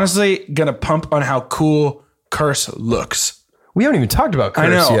I'm honestly going to pump on how cool Curse looks. We haven't even talked about Curse I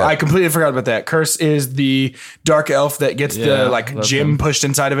know. yet. I completely forgot about that. Curse is the dark elf that gets the love gem him. pushed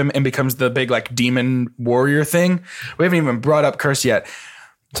inside of him and becomes the big demon warrior thing. We haven't even brought up Curse yet.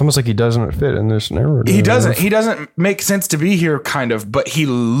 It's almost like he doesn't fit in this narrative. He doesn't make sense to be here, kind of, but he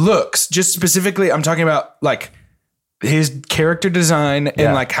looks, just specifically, I'm talking about like his character design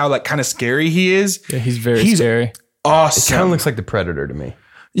and like how like kind of scary he is. yeah, he's very scary. Awesome. Kind of looks like the Predator to me.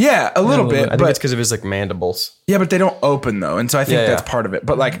 Yeah, a little bit. I think but it's because of his like mandibles. yeah, but they don't open though, and so I think that's part of it.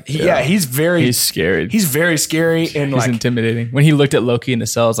 But like, he's very He's scary. He's very scary and He's like intimidating. When he looked at Loki in the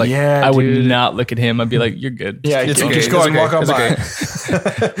cell, I was like, Yeah, I would dude. not look at him. I'd be like, you're good. yeah, It's you okay. just go It's and okay. walk on It's by.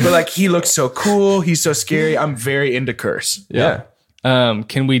 okay. But like, he looks so cool. He's so scary. I'm very into Curse. Yeah.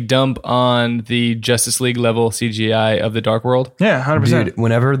 Can we dump on the Justice League level CGI of the Dark World? Yeah, 100%. Dude,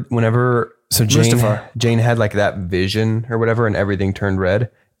 whenever so Mustafar. Jane had like that vision or whatever and everything turned red,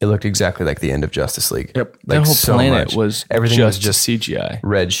 it looked exactly like the end of Justice League. Yep. Like That whole so planet much. was everything just was just CGI.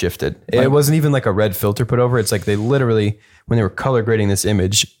 red shifted. It wasn't even like a red filter put over. It's like they literally, when they were color grading this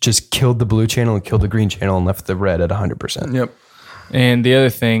image, just killed the blue channel and killed the green channel and left the red at 100%. Yep. And the other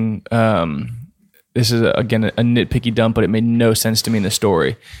thing, this is again a nitpicky dump, but it made no sense to me in the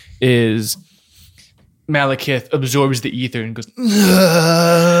story, is Malekith absorbs the ether and goes,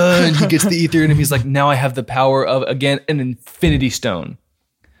 "Ugh," and he gets the ether in him. He's like, now I have the power of, again, an Infinity Stone.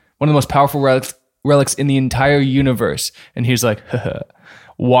 One of the most powerful relics in the entire universe. And he's like,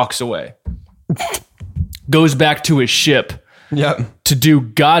 walks away. Goes back to his ship Yep. to do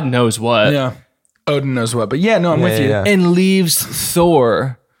God knows what. Yeah. Odin knows what. But yeah, no, I'm with you. yeah. And leaves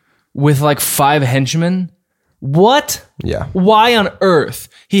Thor with like 5 henchmen. What? Yeah. Why on earth?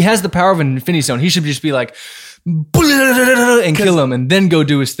 He has the power of an Infinity Stone. He should just be like, and kill him and then go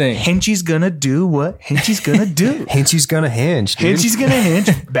do his thing. Henchy's gonna do what Henchy's gonna do. Henchy's gonna hinge, dude. Henchy's gonna hinge.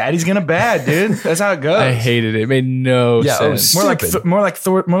 Baddie's gonna bad, dude. That's how it goes. I hated it. It made no Yeah, it sense. was more like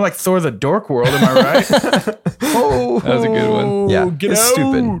Thor the Dork World. Am I right? Oh, That was a good one. Yeah, get it's out.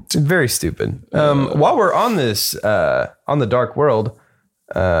 stupid. It's very stupid. While we're on this, on the Dark World,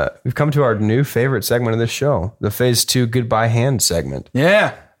 we've come to our new favorite segment of this show, the Phase 2 Goodbye Hand segment.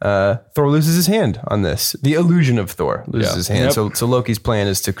 Yeah. Thor loses his hand on this. The illusion of Thor loses his hand. Yep. So Loki's plan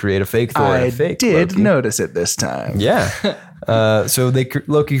is to create a fake Thor and I a fake did Loki. notice it this time. Yeah. So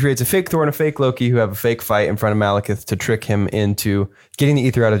Loki creates a fake Thor and a fake Loki who have a fake fight in front of Malekith to trick him into getting the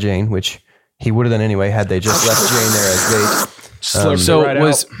ether out of Jane, which he would have done anyway had they just left Jane there as bait. Slurped it So right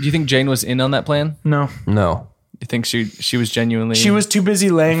was out. do you think Jane was in on that plan? No. No. You think she was genuinely She was too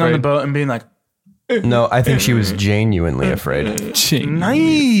busy laying on the boat and being like, No, I think she was genuinely afraid.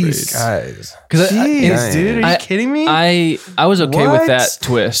 Nice. Guys. Because Jeez, dude, are you kidding me? I was okay with What? that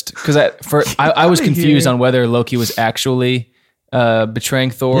twist because I was confused on whether Loki was actually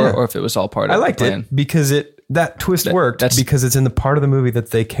betraying Thor Yeah. or if it was all part of I liked the plan. it because that twist worked because it's in the part of the movie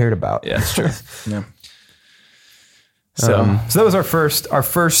that they cared about. Yeah, that's true. Yeah. So that was our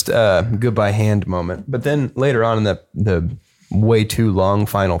first goodbye hand moment. But then later on in the way too long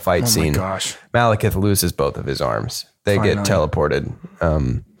final fight scene, gosh. Malekith loses both of his arms. They get Finally.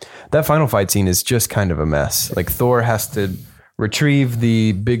 teleported. That final fight scene is just kind of a mess. Like Thor has to retrieve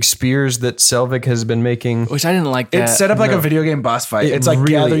the big spears that Selvig has been making. Which I didn't like that. It's set up like a video game boss fight. It It's like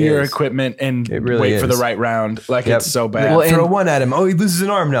really gather your is. equipment and really wait for the is. right round. Like Yep. it's so bad. Well, Throw and- one at him. Oh, he loses an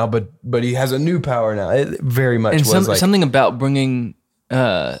arm now, but he has a new power now. It very much and was like something about bringing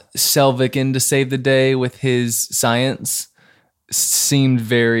Selvig in to save the day with his science seemed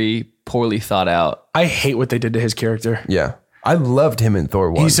very poorly thought out. I hate what they did to his character. yeah. I loved him in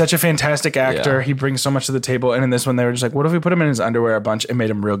Thor 1. He's such a fantastic actor. Yeah. He brings so much to the table. And in this one, they were just like, what if we put him in his underwear a bunch and made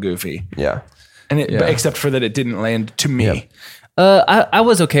him real goofy? yeah. And but except for that, it didn't land to me. I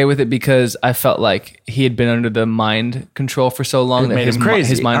was okay with it because I felt like he had been under the mind control for so long It that made his him crazy.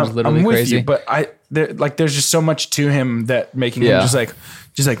 his mind was I'm literally with crazy. you, but there's just so much to him that making him Yeah. just like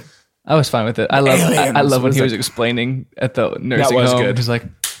I was fine with it. I love Aliens when was he was like- explaining at the nursing was home. good. He's like,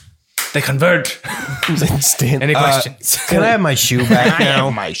 they converge. Stan, Any questions? Can I have my shoe back now?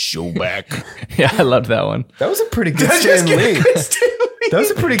 my shoe back. Yeah, I loved that one. That was a pretty good Stan Lee. That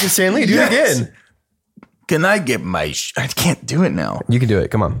was a pretty good Stan Lee. Do it again. Can I get my I can't do it now. You can do it.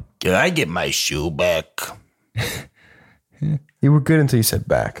 Come on. Can I get my shoe back? You were good until you said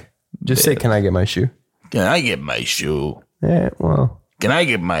back. Just say, "Can I get my shoe?" Can I get my shoe? Yeah. Well. Can I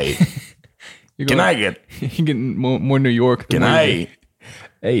get my? You're Can going- I get? You're getting more New York. Can I?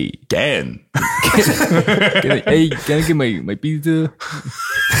 Hey, Can? can I get my pizza?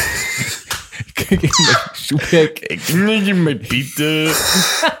 Can I get my shoe back? Can I get my pizza?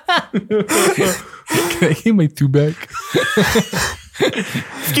 Can I get my two back?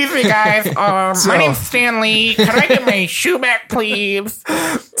 Excuse me, guys. My name's Stanley. Can I get my shoe back, please?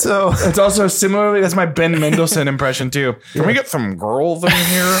 So It's also similarly, that's my Ben Mendelsohn impression too. Can we get some girls in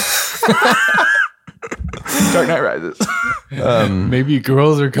here? Dark Knight Rises. Maybe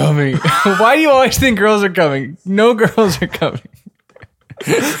girls are coming. Why do you always think girls are coming? No girls are coming.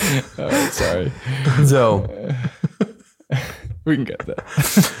 Oh, sorry. We can get that.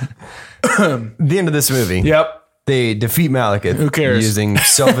 the end of this movie. Yep. They defeat Malekith. Who cares? Using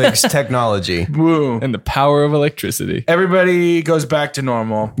Selvig's technology. Woo. And the power of electricity. Everybody goes back to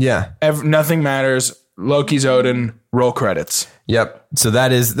normal. Yeah. Nothing matters. Loki's Odin. Roll credits. Yep. So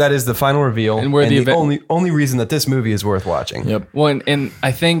that is the final reveal, And we're the event- only reason that this movie is worth watching. Yep. Well, and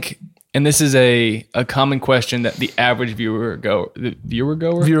I think, and this is a common question that the average viewer goer. Viewer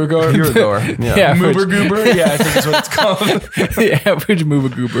goer. You're a goer. Yeah. Yeah, Moober goober. Yeah, I think that's what it's called. the average mover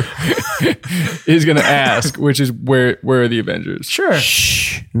goober is going to ask, which is where are the Avengers? Sure.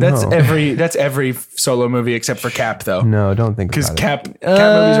 That's every solo movie except for Cap though. No, don't think Because about it. Cap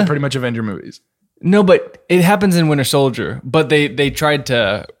movies are pretty much Avenger movies. No, but it happens in Winter Soldier. But they tried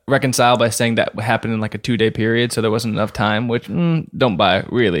to reconcile by saying that happened in like a 2-day period, so there wasn't enough time. Which don't buy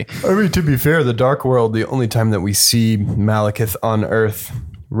really. I mean, to be fair, the Dark World, the only time that we see Malekith on Earth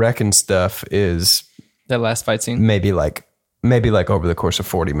wrecking stuff is That last fight scene. maybe like over the course of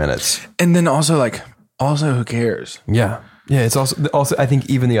 40 minutes. And then also who cares? Yeah. Yeah, it's also I think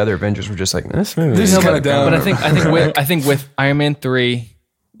even the other Avengers were just like, this movie This is is No, kinda but, dumb. but I think with Iron Man 3,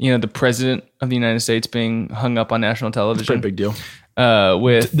 the president of the United States being hung up on national television. Pretty big deal.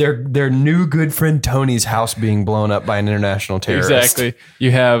 With their new good friend Tony's house being blown up by an international terrorist. exactly,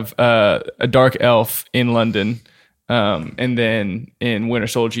 you have a dark elf in London, and then in Winter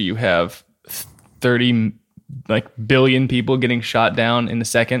Soldier you have 30 billion people getting shot down in a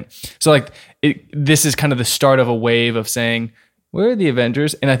second. So this is kind of the start of a wave of saying, where are the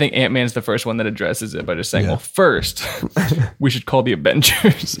Avengers? And I think Ant-Man's the first one that addresses it by just saying, well, first we should call the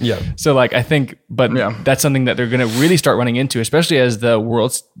Avengers. Yeah. So I think, but that's something that they're going to really start running into, especially as the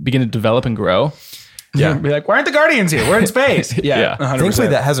worlds begin to develop and grow. Yeah. Be like, why aren't the Guardians here? We're in space. Yeah. 100%. Thankfully,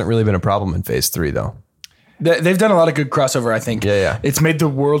 that hasn't really been a problem in Phase 3, though. They've done a lot of good crossover, I think. Yeah. It's made the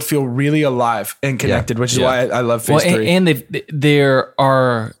world feel really alive and connected, which is why I love Phase 3. And there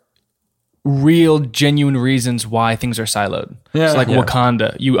are real, genuine reasons why things are siloed. Yeah. So Yeah.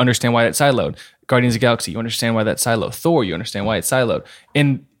 Wakanda, you understand why it's siloed. Guardians of the Galaxy, you understand why that's siloed. Thor, you understand why it's siloed.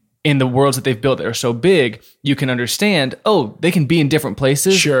 And in the worlds that they've built that are so big, you can understand, they can be in different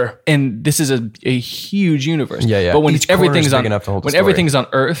places. Sure. And this is a huge universe. Yeah. But when Each corner is everything's big on enough to hold the when story. everything's on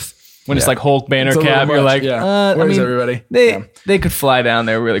Earth, When it's like Hulk banner It's a little cap, you're much, like, yeah. Where's everybody? They could fly down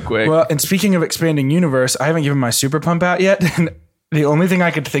there really quick. Well, and speaking of expanding universe, I haven't given my super pump out yet. And the only thing I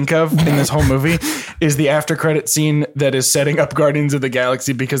could think of in this whole movie is the after credit scene that is setting up Guardians of the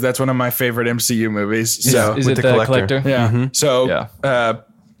Galaxy, because that's one of my favorite MCU movies. So is with it the the collector. collector? yeah. So Yeah.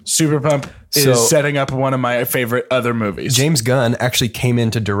 super pump is So- setting up one of my favorite other movies. James Gunn actually came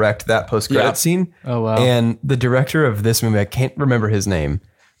in to direct that post-credit Yeah. scene. Oh, wow. And the director of this movie, I can't remember his name.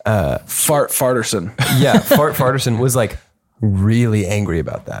 Farterson. Yeah, Farterson was like really angry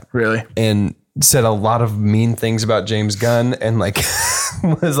about that. Really? And said a lot of mean things about James Gunn and like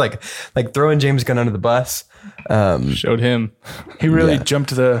was like throwing James Gunn under the bus. Showed him. He really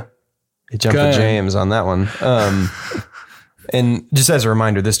jumped the. He jumped Gunn. to James on that one. And just as a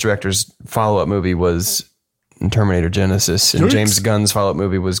reminder, this director's follow-up movie was Terminator Genesis, and James Gunn's follow-up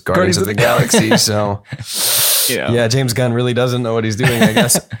movie was Guardians of the Galaxy. So yeah, James Gunn really doesn't know what he's doing, I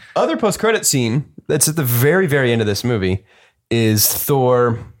guess. Other post-credit scene that's at the very, very end of this movie is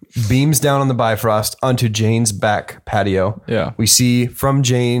Thor beams down on the Bifrost onto Jane's back patio. Yeah. We see from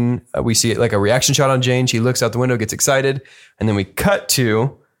Jane, we see like a reaction shot on Jane. She looks out the window, gets excited. And then we cut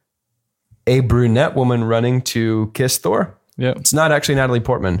to a brunette woman running to kiss Thor. Yeah. It's not actually Natalie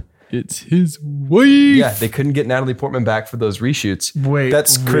Portman. It's his wife. Yeah, they couldn't get Natalie Portman back for those reshoots. Wait,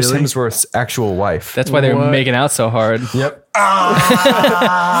 that's Chris really? Hemsworth's actual wife. That's why they were making out so hard. Yep.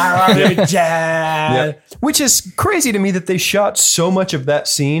 Yeah. Which is crazy to me that they shot so much of that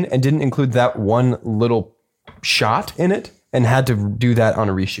scene and didn't include that one little shot in it and had to do that on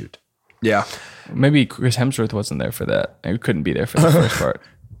a reshoot. Yeah. Maybe Chris Hemsworth wasn't there for that. He couldn't be there for the first part.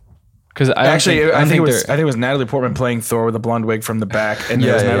 Because I think it was they're- Natalie Portman playing Thor with a blonde wig from the back, and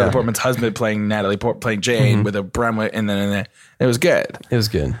there was Natalie Portman's husband playing playing Jane with a brown wig, and then it was good. It was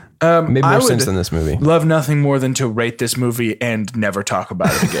good. Made I more would sense than this movie. Love nothing more than to rate this movie and never talk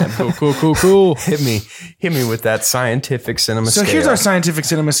about it again. cool. Hit me with that scientific cinema So scale. here's our scientific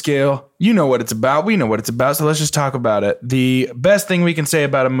cinema scale. You know what it's about. We know what it's about. So let's just talk about it. The best thing we can say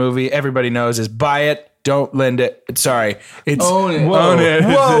about a movie, everybody knows, is buy it. Don't lend it. Sorry. It's Own it. Own it.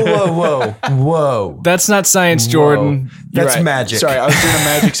 Whoa. That's not science, Jordan. You're That's right. magic. Sorry, I was doing a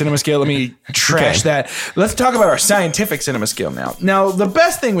magic cinema scale. Let me trash that. Let's talk about our scientific cinema scale now. Now, the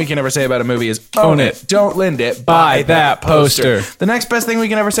best thing we can ever say about a movie is own it. Don't lend it. Buy that poster. The next best thing we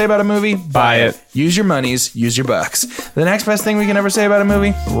can ever say about a movie, buy it. Use your monies, use your bucks. The next best thing we can ever say about a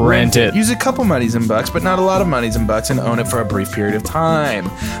movie, Rent it. Use a couple monies and bucks, but not a lot of monies and bucks, and own it for a brief period of time.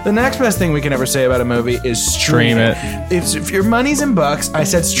 The next best thing we can ever say about a movie is stream it. If your money's in bucks, I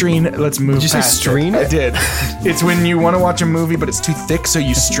said stream. Let's move. Did you say past stream it? it? I did. It's when you want to watch a movie, but it's too thick, so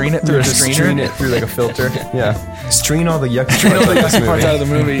you stream it through a Just streamer. stream it through like a filter. Yeah. Stream all the yucky parts All of the this yucky parts movie. out of the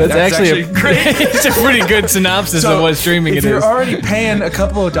movie. That's actually great. it's a pretty good synopsis of what streaming if it you're is. already paying a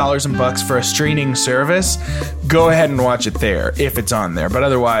couple of dollars and bucks for a streaming service, go ahead and watch it there if it's on there. But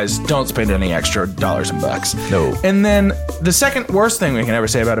otherwise, don't spend any extra dollars and bucks. No. And then the second worst thing we can ever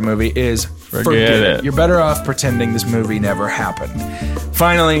say about a movie is forget it. You're better off pretending this movie never happened.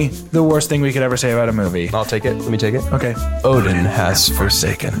 Finally, the worst thing we could ever say about a movie. I'll take it. Let me take it. Okay. Odin has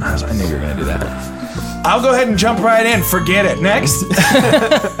forsaken. I knew you were going to do that. I'll go ahead and jump right in. Forget it. Next.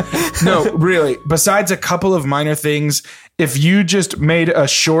 No, really. Besides a couple of minor things, if you just made a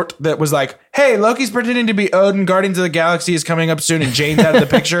short that was like, hey, Loki's pretending to be Odin, Guardians of the Galaxy is coming up soon, and Jane's out of the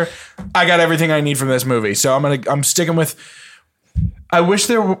picture, I got everything I need from this movie. So I'm sticking with. I wish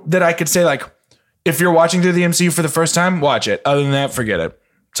that I could say, like, if you're watching through the MCU for the first time, watch it. Other than that, forget it.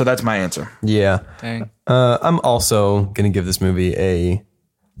 So that's my answer. Yeah. Dang. I'm also going to give this movie a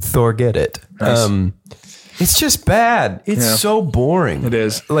Thor get it. Nice. It's just bad. It's so boring. It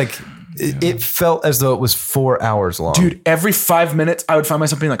is. Like, it felt as though it was 4 hours long. Dude, every 5 minutes, I would find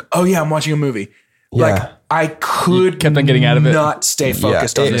myself being like, oh yeah, I'm watching a movie. Like, Yeah. I could kept on getting out of it. not stay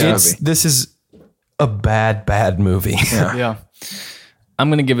focused on this movie. This is a bad movie. Yeah. I'm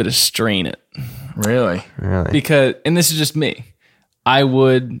going to give it a strain it. Really? Because, and this is just me, I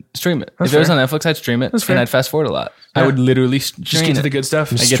would stream it. If it was on Netflix, I'd stream it and I'd fast forward a lot. I would literally strain Just get to it. the good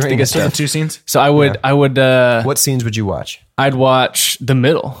stuff. I get to the strain good it. stuff. 2 scenes? So I would, What scenes would you watch? I'd watch the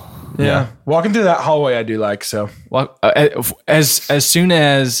middle. Yeah. Walking through that hallway, I do like, so. Well, as soon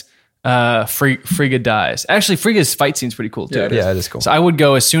as Frigga dies. Actually, Frigga's fight scene's pretty cool too. Yeah, it is. Yeah, it is cool. So I would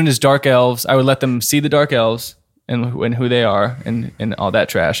go as soon as Dark Elves. I would let them see the Dark Elves and who they are and all that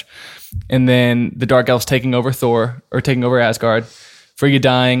trash. And then the Dark Elves taking over Thor or taking over Asgard. Frigga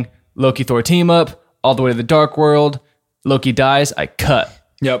dying. Loki Thor team up all the way to the Dark World. Loki dies. I cut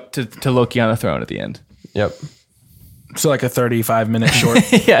Yep. to Loki on the throne at the end. Yep. So like a 35-minute short.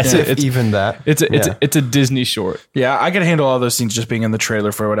 Yeah, it's Even that. it's a Disney short. Yeah, I could handle all those scenes just being in the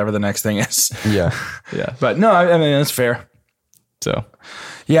trailer for whatever the next thing is. Yeah. Yeah. But no, I mean, that's fair. So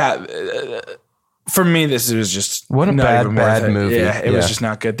Yeah. For me, this was just What a not bad, even worth bad it. movie. Yeah, it was Yeah. just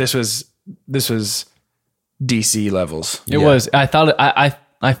not good. This was DC levels. it was. I thought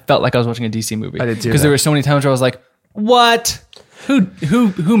I felt like I was watching a DC movie. I did too. Because there were so many times where I was like, "What? Who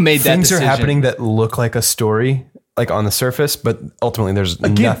made that Things decision?" are happening that look like a story, like on the surface, but ultimately there's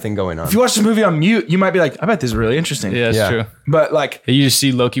nothing going on. If you watch the movie on mute, you might be like, I bet this is really interesting. Yeah, it's Yeah. true. But like, You just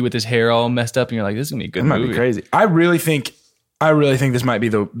see Loki with his hair all messed up, and you're like, "This is gonna be a good it might movie." be crazy. I really think this might be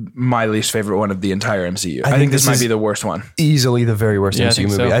my least favorite one of the entire MCU. I think this might be the worst one. Easily the very worst Yeah, I MCU think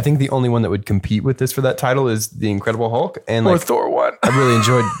movie. so. I think the only one that would compete with this for that title is The Incredible Hulk. And Or like, Thor one. I really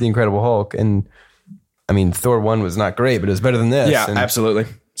enjoyed The Incredible Hulk. And I mean, Thor 1 was not great, but it was better than this. Yeah, And absolutely.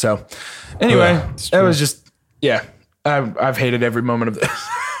 So anyway, that was just, yeah, I've hated every moment of this.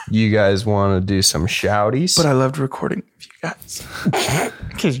 you guys want to do some shouties? But I loved recording with you guys.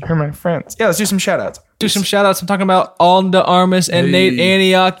 Because you're my friends. Yeah, let's do some shout outs. Do some shout outs. I'm talking about Alda Armas and Nate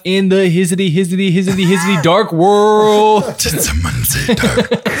Antioch in the Hizzy Dark World. Monday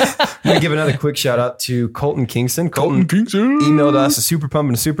dark. I'm going to give another quick shout out to Colton Kingston. Colton emailed us a super pump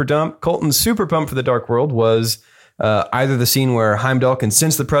and a super dump. Colton's super pump for the Dark World was either the scene where Heimdall can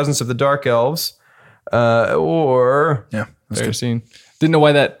sense the presence of the Dark Elves or... Yeah. Fair scene. Didn't know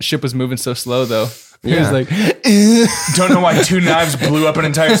why that ship was moving so slow though. He was like, Don't know why two knives blew up an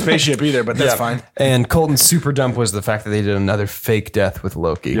entire spaceship either, but that's fine. And Colton's super dump was the fact that they did another fake death with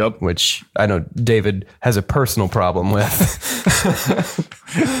Loki, which I know David has a personal problem with.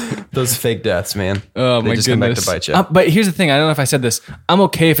 Those fake deaths, man. "Oh They my just goodness!" come back to bite you. But here's the thing. I don't know if I said this. I'm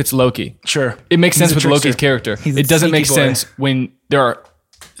okay if it's Loki. Sure. It makes He's sense a with trickster. Loki's character. He's a It doesn't make sneaky boy. sense when there are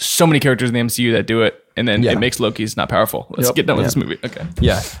so many characters in the MCU that do it, and then Yeah. it makes Loki's not powerful. Let's get done with this movie. Okay.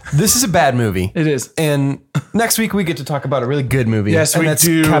 Yeah, this is a bad movie. It is. And next week we get to talk about a really good movie. Yes, and we that's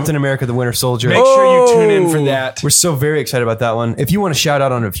do. Captain America: The Winter Soldier. Make sure you tune in for that. We're so very excited about that one. If you want to shout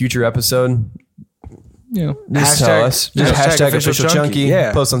out on a future episode, Yeah. just tell us. Just hashtag official chunky.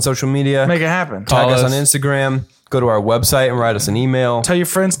 Yeah. Post on social media. Make it happen. Tag Call us on us. Instagram. Go to our website and write us an email. Tell your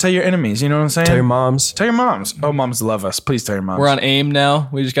friends, tell your enemies. You know what I'm saying? Tell your moms. Tell your moms. Oh, moms love us. Please tell your moms. We're on AIM now.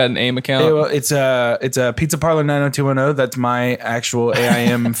 We just got an AIM account. Yeah, well, it's a Pizza Parlor 90210. That's my actual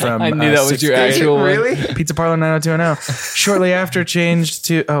AIM from. I knew that was sixth your grade. actual one. Really? Pizza Parlor 90210. Shortly after, changed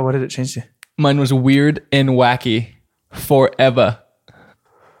to. Oh, what did it change to? Mine was weird and wacky forever.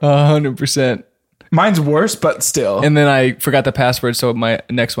 100%. Mine's worse, but still. And then I forgot the password, so my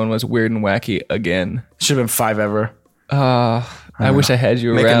next one was weird and wacky again. Should have been 5 ever. I wish I had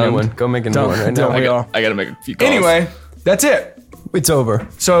you Make around. a new one. Go make a new one right don't now. we all? I gotta make a few calls. Anyway, that's it. It's over.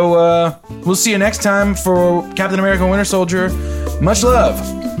 So we'll see you next time for Captain America: Winter Soldier. Much love.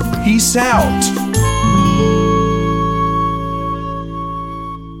 Peace out.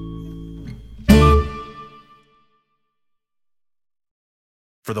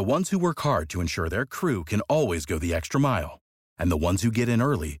 For the ones who work hard to ensure their crew can always go the extra mile, and the ones who get in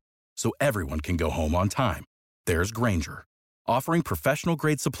early so everyone can go home on time, there's Grainger, offering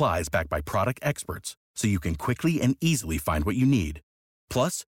professional-grade supplies backed by product experts so you can quickly and easily find what you need.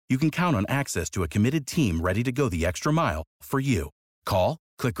 Plus, you can count on access to a committed team ready to go the extra mile for you. Call,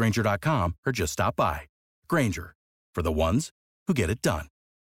 click Grainger.com, or just stop by. Grainger, for the ones who get it done.